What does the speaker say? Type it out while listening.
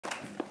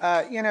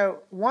You know,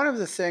 one of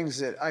the things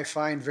that I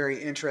find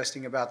very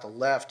interesting about the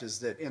left is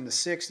that in the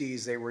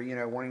 60s, they were,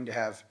 wanting to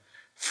have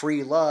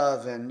free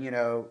love and,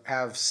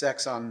 have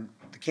sex on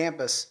the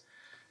campus.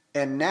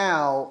 And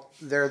now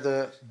they're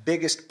the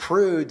biggest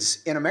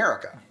prudes in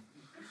America.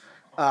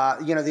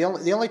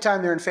 The only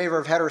time they're in favor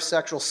of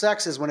heterosexual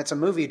sex is when it's a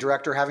movie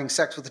director having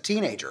sex with a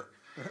teenager.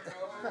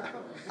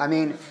 I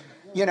mean,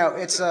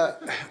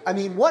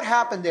 what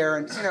happened there?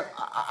 And,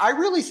 I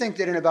really think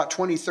that in about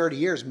 20, 30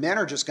 years, men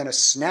are just going to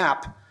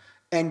snap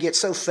and get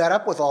so fed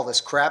up with all this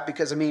crap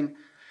because,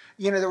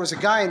 there was a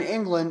guy in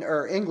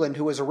England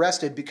who was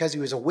arrested because he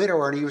was a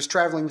widower and he was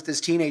traveling with his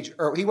teenage,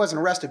 or he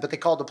wasn't arrested, but they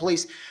called the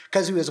police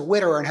because he was a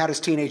widower and had his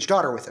teenage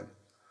daughter with him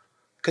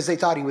because they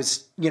thought he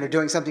was,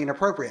 doing something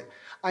inappropriate.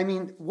 I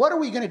mean, what are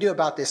we going to do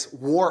about this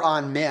war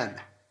on men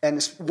and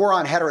this war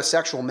on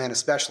heterosexual men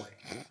especially?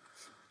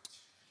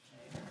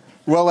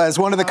 Well, as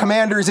one of the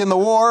commanders in the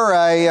war,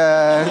 I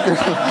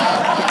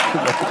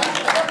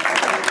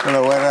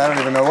don't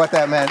even know what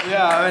that meant.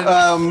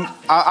 Yeah,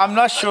 I'm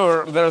not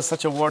sure there is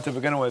such a war to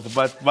begin with,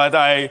 but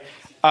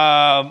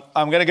I'm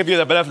going to give you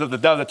the benefit of the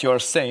doubt that you are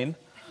saying.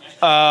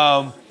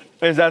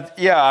 Is that,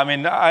 yeah,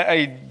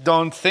 I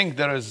don't think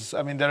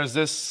there's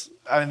this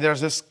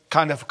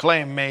kind of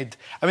claim made.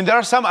 There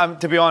are some,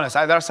 to be honest,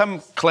 there are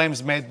some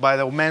claims made by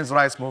the men's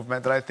rights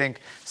movement that I think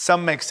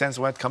some make sense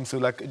when it comes to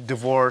like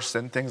divorce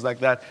and things like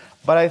that.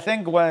 But I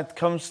think when it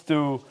comes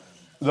to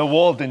the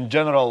world in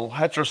general,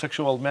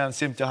 heterosexual men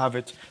seem to have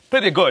it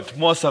pretty good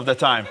most of the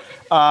time.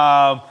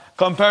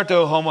 Compared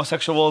to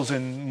homosexuals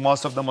in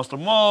most of the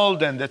Muslim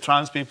world and the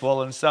trans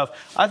people and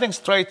stuff, I think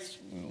straight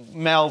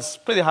males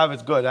pretty have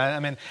it good.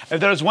 If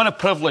there's one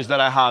privilege that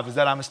I have is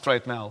that I'm a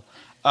straight male.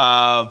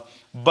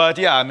 But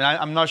yeah,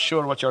 I'm not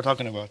sure what you're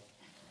talking about.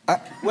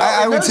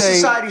 I would say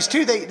societies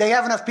too, they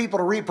have enough people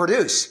to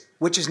reproduce,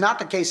 which is not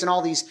the case in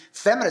all these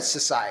feminist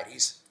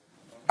societies.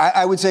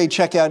 I would say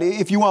check out,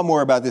 if you want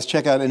more about this,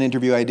 check out an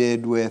interview I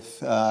did with,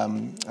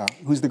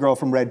 who's the girl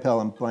from Red Pill?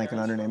 I'm blanking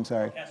on her name,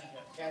 sorry.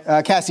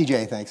 Cassie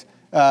J, thanks.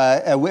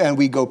 And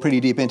we go pretty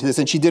deep into this.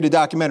 And she did a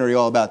documentary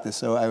all about this,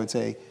 so I would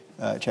say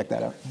check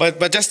that out.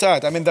 But just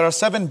that, there are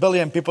 7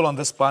 billion people on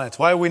this planet.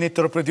 Why we need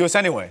to reproduce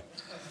anyway?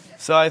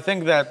 So I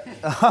think that,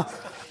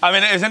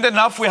 isn't it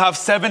enough we have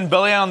 7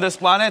 billion on this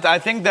planet? I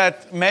think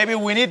that maybe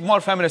we need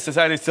more feminist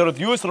societies to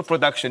reduce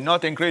reproduction,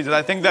 not increase it.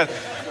 I think that,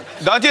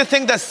 don't you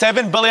think that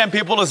 7 billion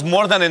people is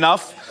more than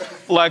enough?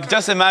 Like,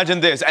 just imagine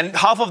this. And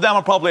half of them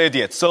are probably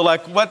idiots. So,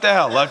 like, what the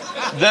hell? Like,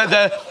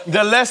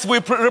 the less we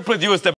reproduce, the